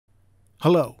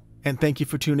Hello, and thank you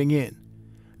for tuning in.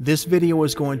 This video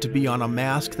is going to be on a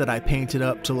mask that I painted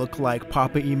up to look like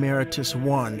Papa Emeritus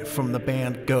 1 from the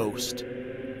band Ghost.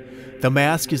 The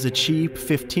mask is a cheap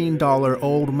 $15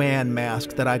 old man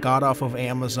mask that I got off of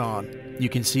Amazon. You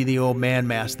can see the old man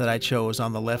mask that I chose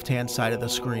on the left-hand side of the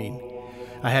screen.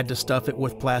 I had to stuff it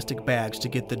with plastic bags to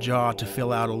get the jaw to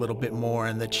fill out a little bit more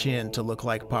and the chin to look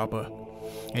like Papa.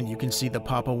 And you can see the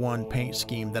Papa 1 paint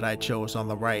scheme that I chose on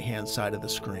the right-hand side of the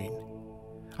screen.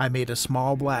 I made a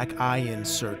small black eye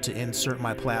insert to insert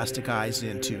my plastic eyes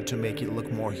into to make it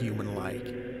look more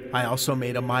human-like. I also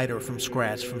made a Mitre from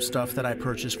scratch from stuff that I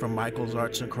purchased from Michael's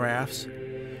Arts and Crafts,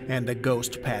 and a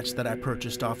ghost patch that I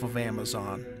purchased off of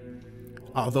Amazon.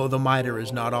 Although the Mitre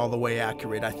is not all the way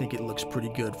accurate, I think it looks pretty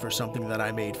good for something that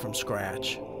I made from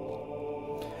scratch.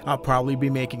 I'll probably be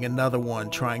making another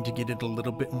one trying to get it a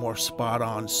little bit more spot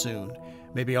on soon.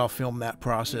 Maybe I'll film that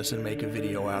process and make a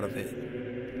video out of it.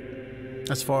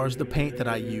 As far as the paint that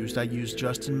I used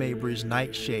Justin Mabry's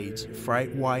Nightshades,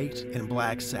 Fright White, and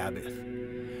Black Sabbath.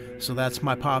 So that's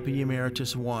my Papa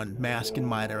Emeritus 1 mask and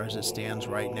Mitre as it stands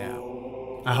right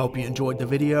now. I hope you enjoyed the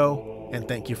video, and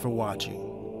thank you for watching.